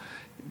fuck him.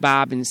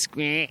 Bob and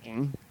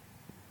Scranton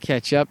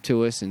catch up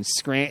to us, and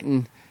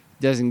Scranton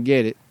doesn't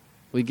get it.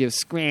 We give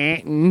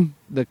Scranton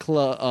the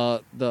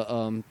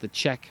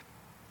check,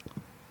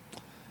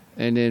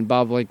 and then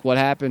Bob like, "What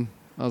happened?"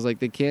 I was like,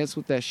 "They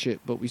canceled that shit,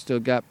 but we still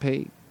got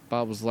paid."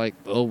 Bob was like,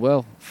 "Oh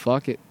well,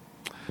 fuck it,"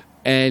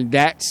 and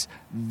that's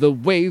the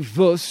way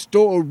the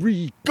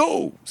story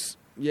goes.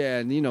 Yeah,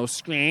 and you know,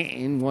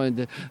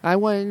 Scranton I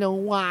want to know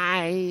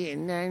why,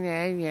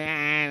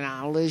 and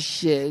all this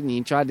shit. And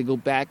he tried to go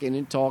back in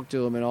and talk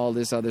to him and all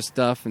this other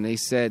stuff. And they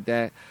said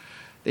that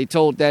They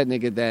told that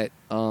nigga that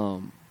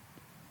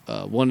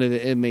one of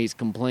the inmates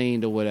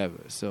complained or whatever.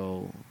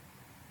 So,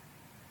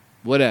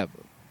 whatever,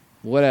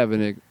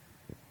 nigga.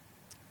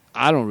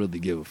 I don't really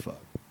give a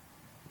fuck.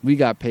 We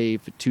got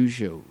paid for 2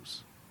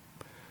 shows.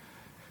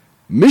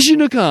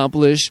 Mission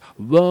accomplished.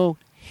 Won't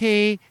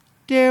he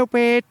do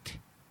it?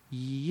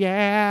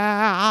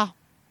 Yeah.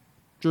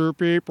 2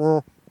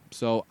 people.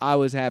 So I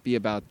was happy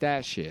about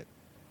that shit.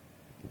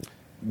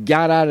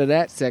 Got out of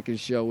that second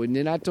show, and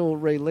then I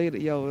told Ray later,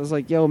 I was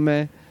like, yo,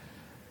 man,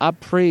 I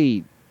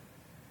prayed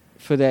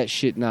for that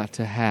shit not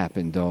to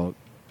happen, dog.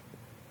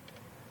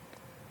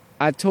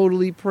 I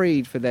totally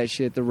prayed for that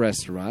shit at the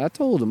restaurant. I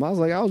told him, I was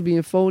like, I was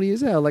being phony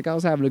as hell, like I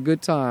was having a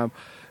good time.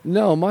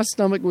 No, my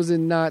stomach was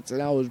in knots,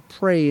 and I was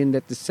praying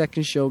that the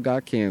second show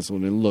got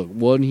canceled. And look,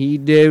 won't he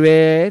do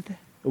it?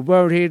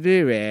 Won't he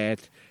do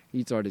it?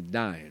 He started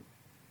dying.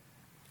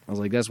 I was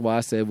like, that's why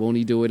I said, won't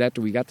he do it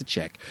after we got the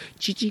check?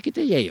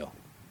 Chichi-kite-yayo.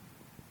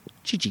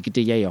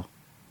 Chichi-kite-yayo.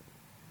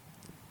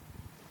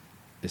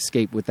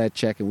 Escaped with that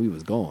check, and we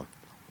was gone.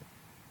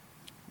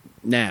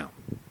 Now,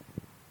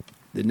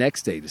 the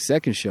next day, the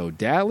second show,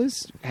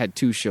 Dallas had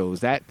 2 shows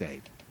that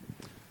day.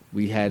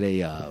 We had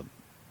a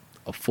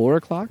 4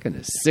 o'clock and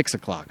a 6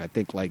 o'clock, I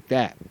think, like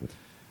that.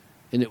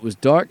 And it was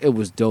dark. It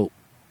was dope.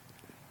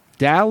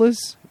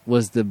 Dallas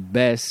was the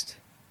best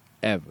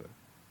ever.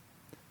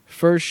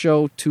 First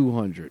show,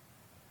 200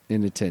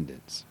 in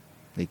attendance.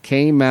 They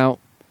came out.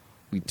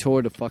 We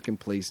tore the fucking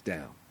place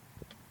down.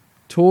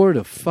 Tore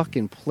the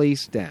fucking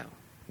place down.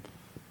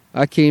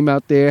 I came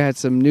out there, had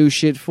some new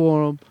shit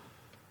for them.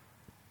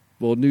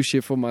 Well, new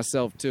shit for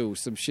myself, too.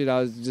 Some shit I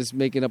was just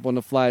making up on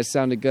the fly. It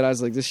sounded good. I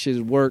was like, this shit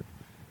is work.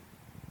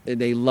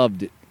 And they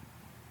loved it.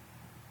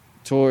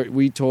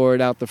 We tore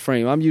it out the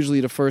frame. I'm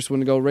usually the first one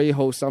to go. Ray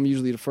hosts, I'm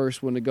usually the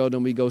first one to go.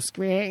 Then we go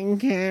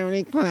Scrant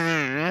County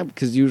Club.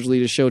 Because usually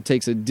the show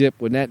takes a dip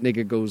when that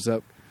nigga goes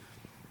up.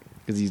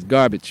 Because he's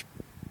garbage.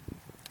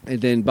 And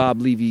then Bob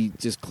Levy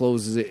just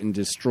closes it and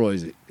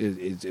destroys it.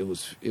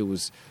 It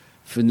was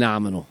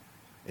phenomenal.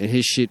 And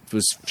his shit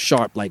was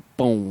sharp, like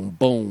boom,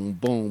 boom,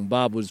 boom.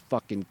 Bob was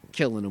fucking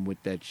killing him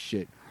with that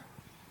shit.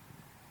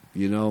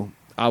 You know?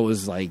 I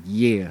was like,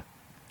 yeah,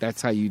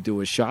 that's how you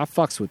do a show. I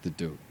fucks with the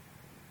dude.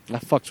 I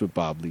fucks with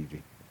Bob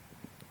Levy.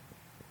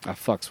 I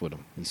fucks with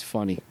him. He's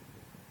funny.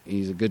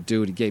 He's a good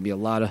dude. He gave me a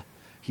lot of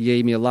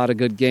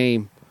good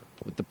game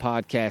with the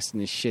podcast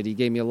and this shit. He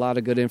gave me a lot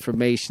of good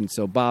information.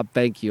 So, Bob,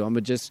 thank you. I'm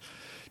going to just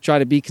try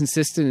to be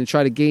consistent and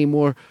try to gain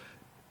more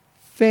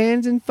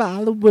fans and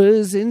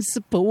followers and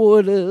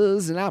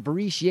supporters, and I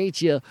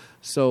appreciate you.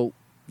 So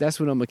that's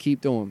what I'm going to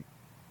keep doing.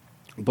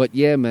 But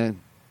yeah,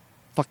 man,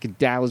 fucking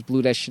Dallas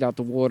blew that shit out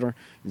the water,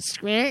 and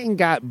Scranton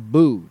got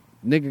booed.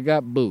 Nigga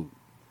got booed.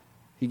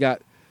 He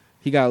got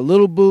a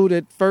little booed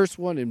at first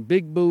one and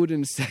big booed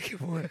in the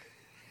second one.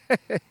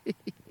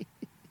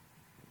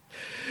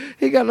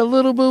 He got a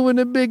little boo and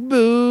a big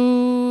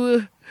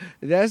boo.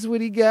 That's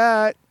what he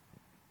got.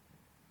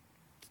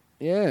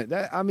 Yeah,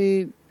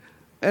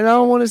 and I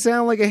don't want to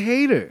sound like a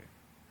hater.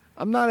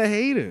 I'm not a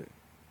hater.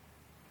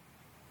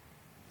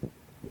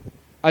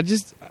 I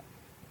just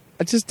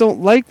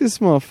don't like this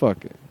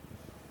motherfucker.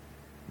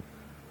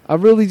 I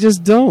really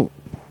just don't.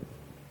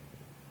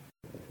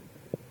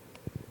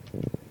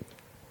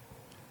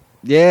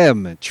 Yeah,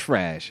 man,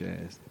 trash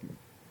ass.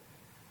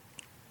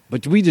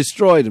 But we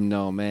destroyed him,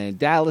 though, man.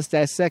 Dallas,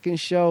 that second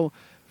show,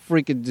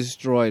 freaking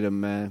destroyed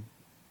him, man.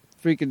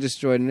 Freaking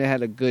destroyed him. They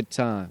had a good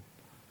time.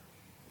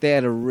 They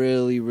had a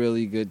really,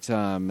 really good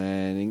time,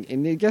 man.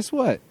 And then guess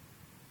what?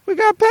 We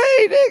got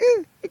paid,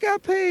 nigga. We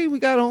got paid. We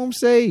got home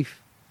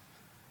safe.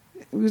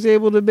 We was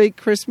able to make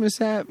Christmas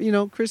happy,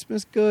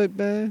 Christmas good,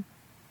 man.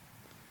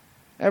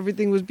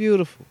 Everything was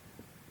beautiful.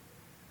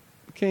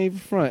 Can't even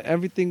front.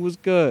 Everything was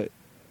good.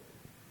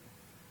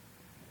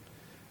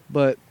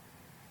 But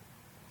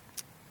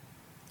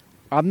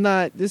I'm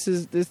not. This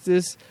is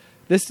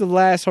the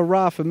last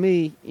hurrah for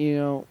me.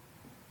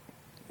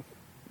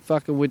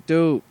 Fucking with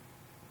dude.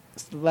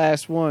 It's the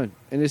last one,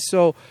 and it's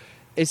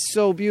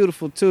so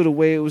beautiful too the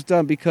way it was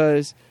done,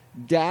 because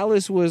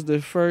Dallas was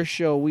the first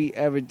show we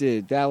ever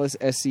did. Dallas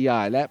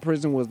SCI. That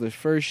prison was the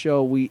first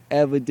show we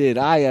ever did.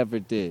 I ever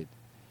did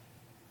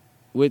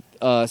with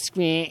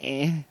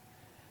Scrant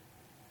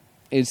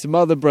and some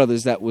other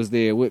brothers that was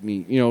there with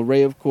me.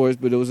 Ray, of course,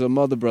 but it was some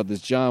other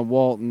brothers, John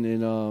Walton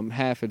and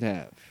Half and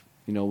Half.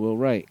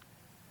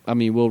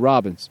 Will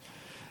Robbins.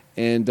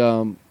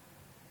 And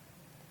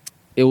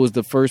it was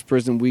the first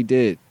prison we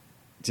did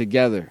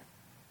together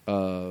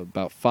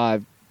about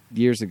 5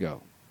 years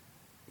ago.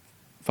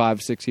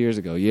 5-6 years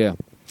ago, yeah.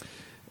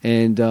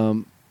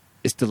 And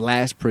it's the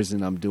last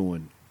prison I'm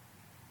doing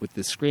with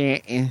the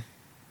Scrant.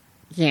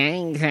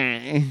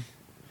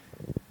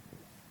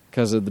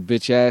 Because of the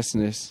bitch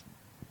assness.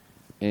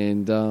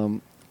 And I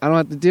don't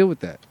have to deal with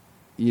that.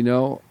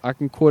 I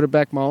can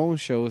quarterback my own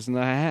shows, and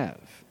I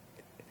have.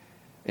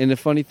 And the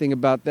funny thing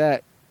about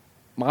that,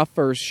 my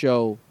first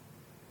show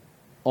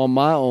on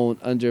my own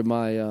under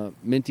my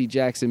Minty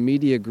Jackson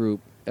Media Group,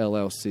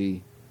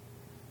 LLC,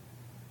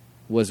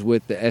 was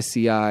with the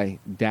SCI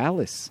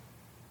Dallas.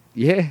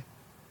 Yeah,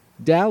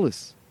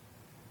 Dallas.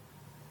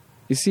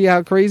 You see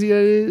how crazy that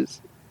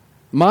is?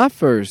 My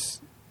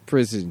first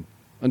prison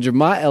under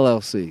my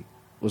LLC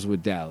was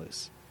with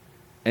Dallas.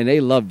 And they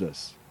loved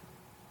us.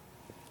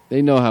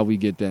 They know how we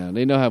get down.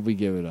 They know how we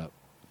give it up.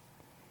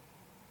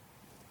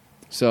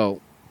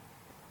 So,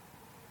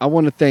 I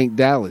want to thank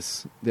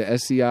Dallas, the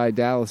SCI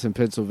Dallas in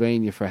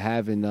Pennsylvania, for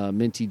having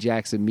Minty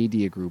Jackson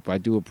Media Group. I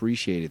do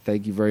appreciate it.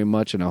 Thank you very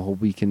much, and I hope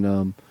we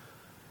can,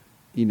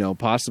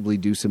 possibly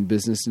do some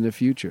business in the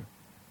future.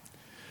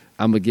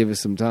 I'm going to give it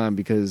some time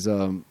because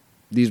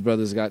these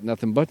brothers got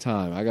nothing but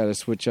time. I got to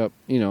switch up,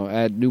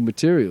 add new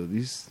material.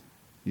 These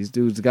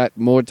dudes got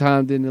more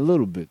time than a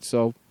little bit.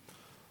 So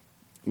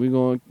we're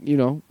going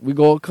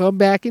to come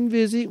back and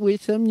visit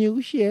with some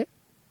new shit.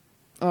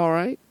 All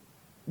right.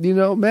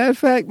 Matter of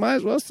fact, might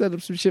as well set up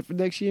some shit for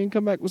next year and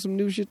come back with some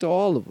new shit to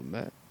all of them,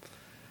 man.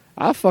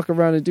 I'll fuck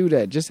around and do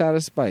that just out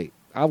of spite.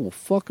 I will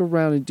fuck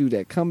around and do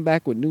that. Come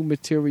back with new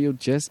material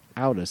just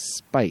out of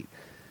spite.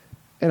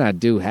 And I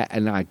do,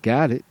 and I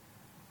got it.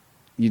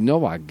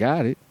 I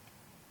got it.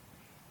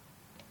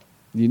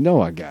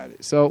 I got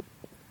it. So,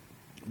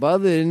 but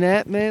other than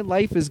that, man,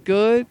 life is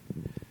good.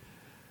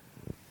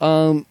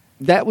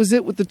 That was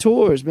it with the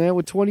tours, man,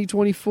 with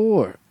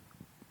 2024.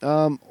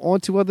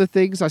 On to other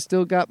things. I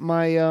still got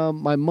my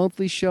my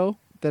monthly show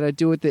that I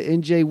do at the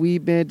NJ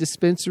Weed Man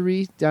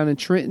Dispensary down in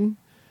Trenton.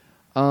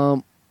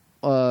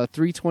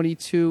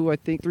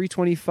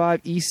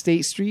 325 East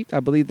State Street, I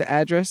believe the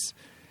address.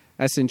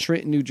 That's in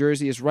Trenton, New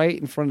Jersey. It's right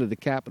in front of the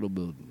Capitol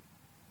building.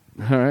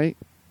 All right.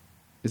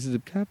 Is it the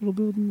Capitol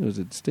building or is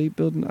it the State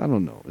building? I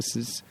don't know. It's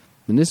this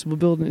municipal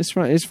building. It's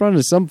front of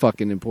some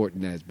fucking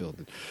important ass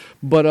building.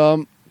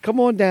 But come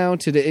on down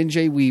to the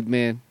NJ Weed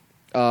Man.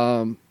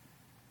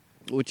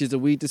 Which is a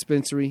weed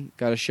dispensary.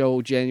 Got a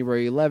show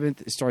January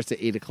 11th. It starts at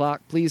 8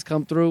 o'clock. Please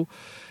come through.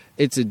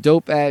 It's a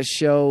dope-ass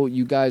show.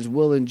 You guys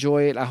will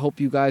enjoy it. I hope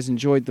you guys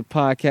enjoyed the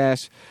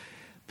podcast.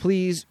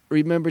 Please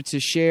remember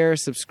to share,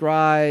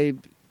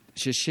 subscribe,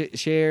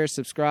 share,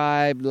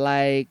 subscribe,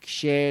 like,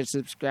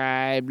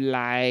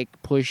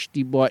 push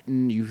the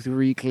button, you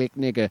 3-click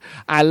nigga.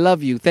 I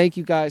love you. Thank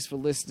you guys for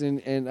listening,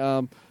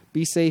 and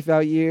be safe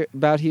out here,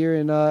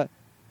 and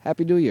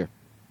Happy New Year.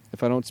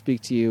 If I don't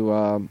speak to you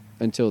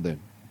until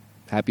then.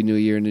 Happy New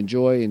Year and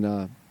enjoy,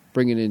 and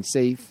bring it in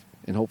safe,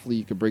 and hopefully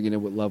you can bring it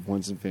in with loved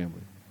ones and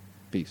family.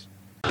 Peace.